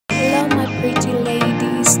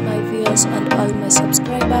guys, my viewers and all my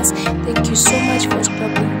subscribers, thank you so much for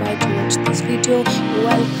stopping by to watch this video.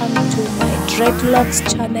 Welcome to my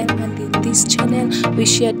Dreadlocks channel, and in this channel we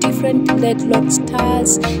share different dreadlock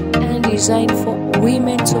styles and design for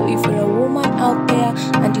women. So if you're a woman out there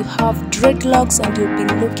and you have dreadlocks and you've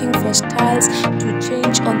been looking for styles to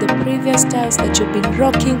change on the previous styles that you've been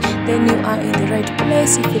rocking, then you are in the right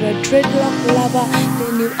place. If you're a dreadlock lover,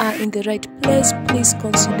 then you are in the right place. Please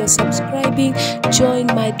consider subscribing, join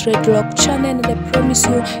my Dreadlock channel, and I promise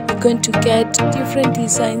you, you're going to get different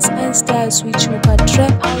designs and styles which you can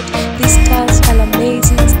try out. These styles are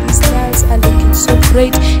amazing, these styles are looking so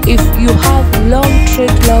great. If you have long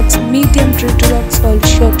dreadlocks, medium dreadlocks or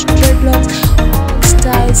short dreadlocks, all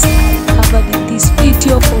styles are covered in this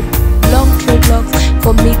video for long dreadlocks,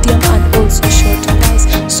 for medium and also short, guys.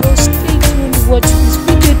 So stay tuned, watch this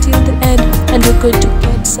video till the end, and we're going to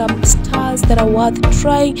get some styles that are worth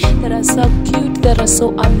trying, that are so cute, that are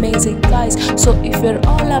so amazing, guys. So if you're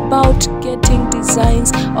all about getting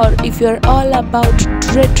designs, or if you're all about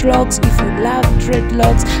dreadlocks, if you love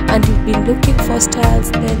dreadlocks and you've been looking for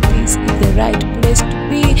styles, then this is the right place to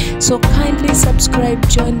be. So kindly subscribe,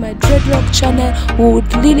 join my Dreadlock channel. We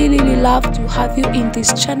would really love to have you in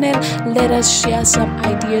this channel. Let us share some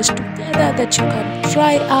ideas together that you can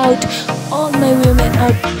try out. All my women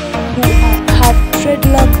out there who have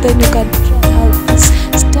dreadlock, then you can try out these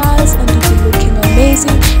styles and you'll be looking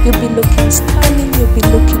amazing, you'll be looking stunning, you'll be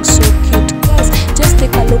looking so cute, guys. Just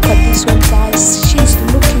take a look at this one, guys. She's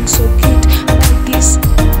looking so cute like this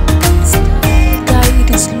style, guys.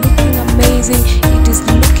 It is looking amazing, it is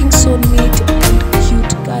looking so neat and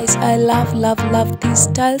cute, guys. I love these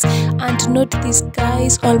styles. And note this,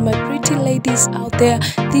 guys, all my pretty ladies out there,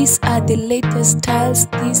 these are the latest styles,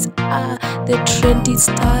 these are the trendy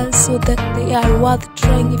styles, so that they are worth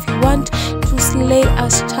trying. If you want to slay a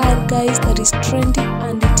style, guys, that is trendy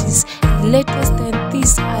and it is latest, then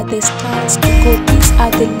these are the styles to go. These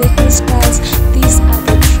are the latest styles, these are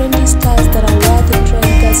the trendy styles that are worth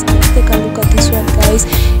trying, guys. Just take a look at this one, guys.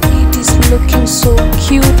 It is looking so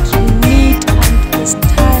cute, neat, and the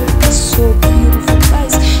style is so beautiful,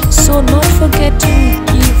 guys. So not forget to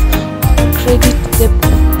give all credit to the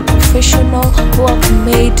professional who have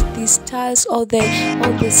made these styles, or the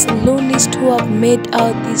saloonists who have made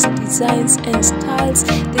out these designs and styles.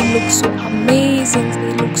 They look so amazing,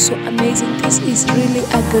 they look so amazing. This is really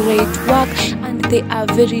a great work and they are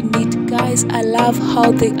very neat, guys. I love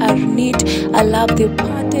how they are neat, I love the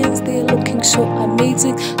patterns, they're looking so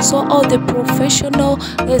amazing. So all the professional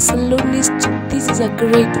saloonists, this is a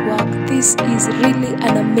great work, this is really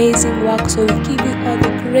an amazing work. So we give you all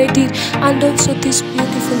the credit, and also these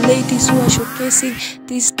beautiful ladies who are showcasing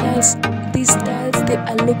these styles, they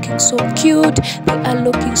are looking so cute, they are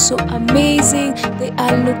looking so amazing, they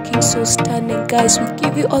are looking so stunning, guys. We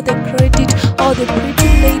give you all the credit, all the pretty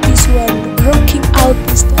ladies who are rocking out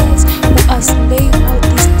these styles, who are slaying out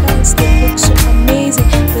these styles. They look so amazing,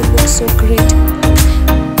 they look so great,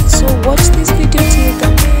 guys. So watch this video till the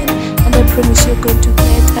end, and I promise you're going to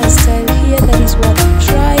get a style here that is worth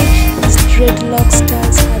trying. These dreadlock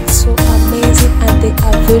styles are so amazing and they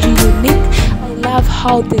are very unique. I love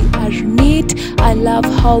how they are neat, I love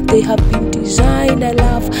how they have been designed, I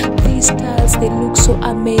love these styles. They look so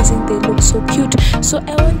amazing, they look so cute. So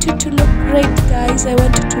I want you to look great, guys. I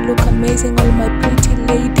want you to look amazing. All my pretty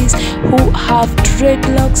ladies who have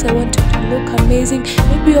dreadlocks, I want you to look amazing.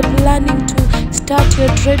 Maybe you're planning to start your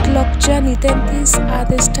dreadlock journey, then these are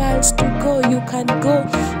the styles to go. You can go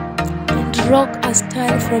and rock a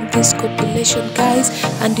style from this compilation, guys,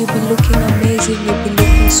 and you'll be looking amazing, you'll be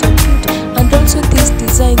looking so cute. And also these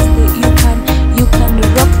designs, you can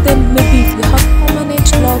rock them. Maybe if you have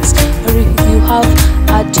permanent locks, or if you have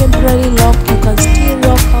a temporary lock, you can still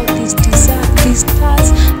rock out these designs, these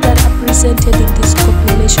styles that are presented in this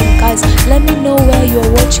compilation, guys. Let me know where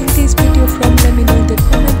you're watching this video from. Let me know in the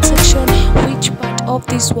comment section which part of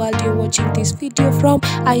this world you're watching this video from.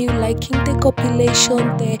 Are you liking the compilation,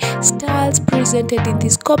 the styles presented in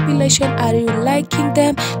this compilation? Are you liking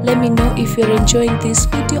them? Let me know if you're enjoying this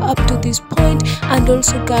video up to this point. And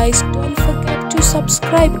also, guys, don't forget to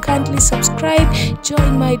subscribe. Kindly subscribe,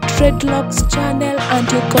 join my Dreadlocks channel,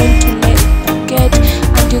 and you're going to get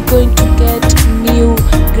new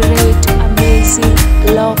great amazing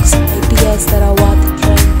locks ideas that are worth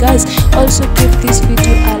trying, guys. Also give this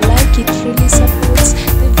video a like, it really supports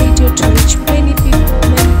the video to reach many people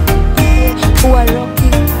who are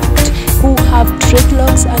rocking out, who have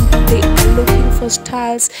dreadlocks and they are looking for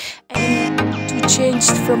styles and to change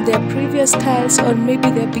from their previous styles, or maybe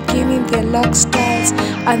they're beginning their lock styles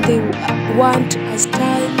and they want a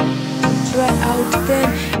style to try out.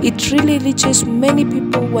 Then it really reaches many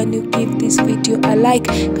people when you give this video a like.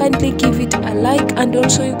 Kindly give it a like, and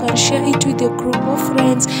also you can share it with your group of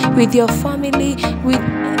friends, with your family, with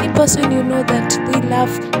any person you know that they love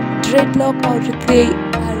dreadlock, or they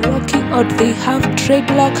are rocking, or they have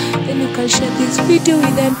dreadlock. Then you can share this video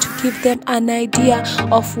with them to give them an idea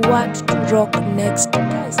of what to rock next,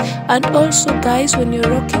 guys. And also guys, when you're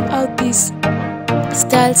rocking out these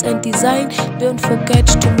styles and design, don't forget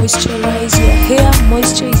to moisturize your hair.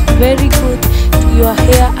 Moisture is very good to your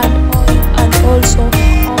hair and oil, and also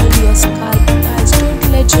all your scalp, guys.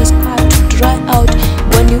 Don't let your scalp to dry out.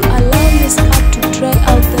 When you allow your scalp to dry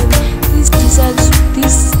out, then these designs,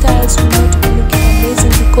 these styles will not be looking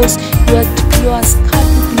amazing, because your scalp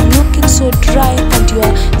will be looking so dry and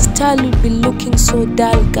your style will be looking so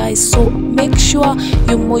dull, guys. So make sure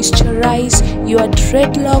you moisturize your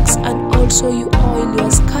dreadlocks, and also you oil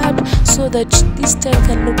your scalp, so that this style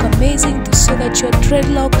can look amazing, so that your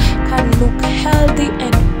dreadlock can look healthy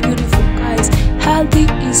and beautiful, guys. Healthy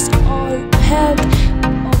is all health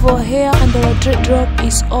of our hair, and our dreadlock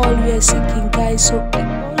is all we are seeking, guys. So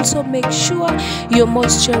also make sure you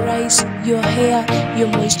moisturize your hair, you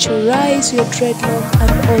moisturize your dreadlock,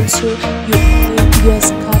 and also you oil your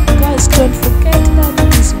scalp, guys. Don't forget that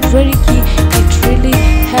it is very key. It really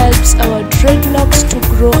helps our dreadlocks to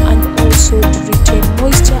grow, and also to retain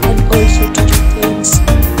moisture, and also to retain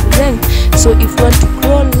length. So if you want to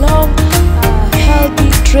grow long, healthy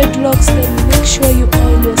dreadlocks, then make sure you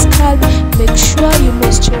oil your scalp, make sure you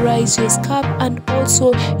moisturize your scalp, and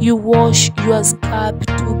also you wash your scalp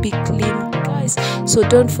to be clean, guys. So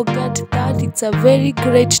don't forget that it's a very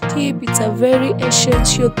great tip, it's a very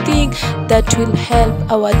essential thing that will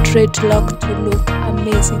help our dreadlock to look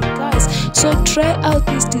amazing, guys. So try out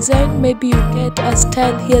this design. Maybe you get a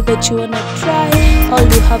style here that you wanna try. All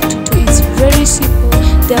you have to do is very simple: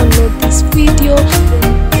 download this video,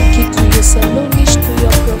 then take it to your salonish, to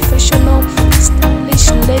your professional stylish,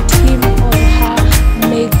 let him or her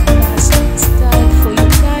make a style for you,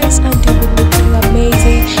 guys, and you'll be looking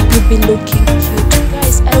amazing, you'll be looking cute,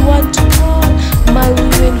 guys. I want all my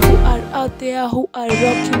women who are out there, who are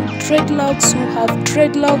rocking dreadlocks, who have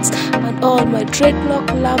dreadlocks, and all my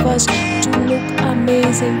dreadlock lovers to look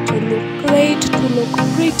amazing, to look great, to look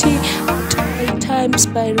pretty at all times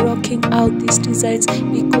by rocking out these designs,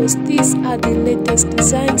 because these are the latest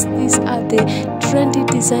designs, these are the trendy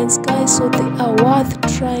designs, guys. So they are worth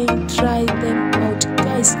trying. Try them out,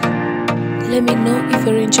 guys. Let me know if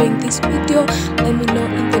you're enjoying this video. Let me know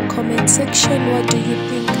in the comment section, what do you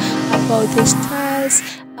think about the styles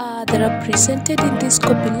that are presented in this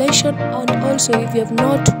compilation. And also, if you have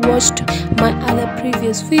not watched my other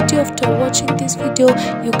previous video, after watching this video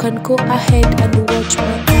you can go ahead and watch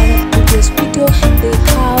my other previous video. They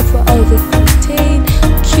have all the contain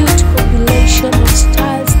cute compilation of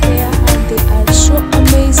styles there, and they are so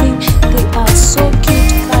amazing, they are so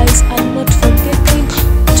cute, guys. And not forgetting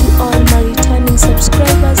to all my returning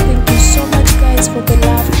subscribers, thank you so much, guys, for the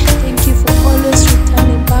love. Thank you for always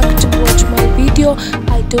returning back to watch my video.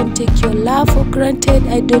 I don't take your love for granted,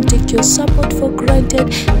 I don't take your support for granted.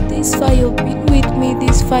 This far you've been with me,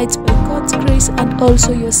 this fights by God's grace, and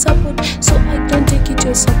also your support. So I don't take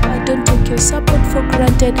your support for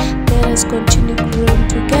granted. Let us continue growing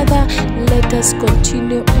together, let us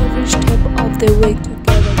continue every step of the way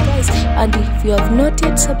together, guys. And if you have not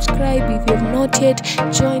yet subscribed, if you have not yet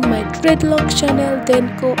joined my dreadlock channel,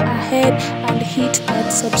 then go ahead and hit that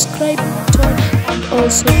subscribe button, and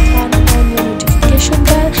also turn on your notification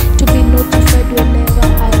bell to be notified whenever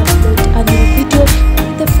I upload a new video.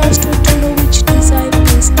 Be the first one to know which design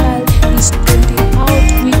and style is trending out,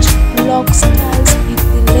 which lock styles is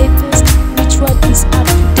the latest, which one is up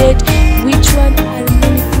to date, which one are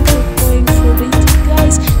many people going for it,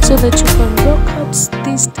 guys, so that you can rock out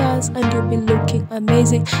these styles and you'll be looking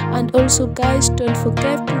amazing. And also, guys, don't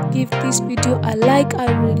forget to give this video a like.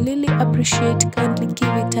 I will really appreciate. Kindly give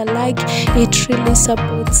it a like, it really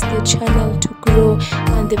supports the channel to grow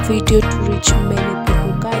and the video to reach many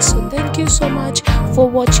people, guys. So thank you so much for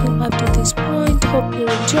watching up to this point. Hope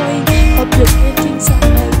you're enjoying, hope you're getting some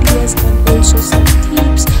ideas and also some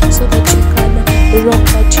tips, so that you can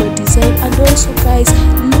rock out your design. And also, guys,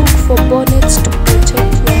 look for bonnets to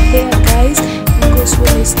protect your hair, guys, because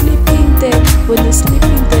when you're sleeping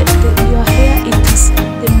your hair, it is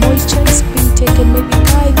the moisture is being taken maybe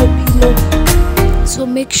by the pillow. So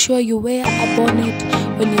make sure you wear a bonnet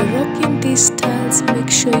when you're rocking these styles. Make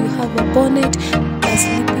sure you have a bonnet, a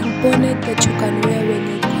sleeping bonnet that you can wear when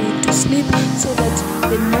you're going to sleep, so that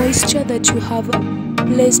the moisture that you have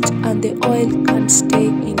placed and the oil can stay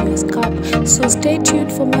in your scalp. So stay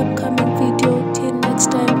tuned for my upcoming video. Till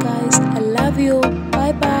next time, guys, I love you.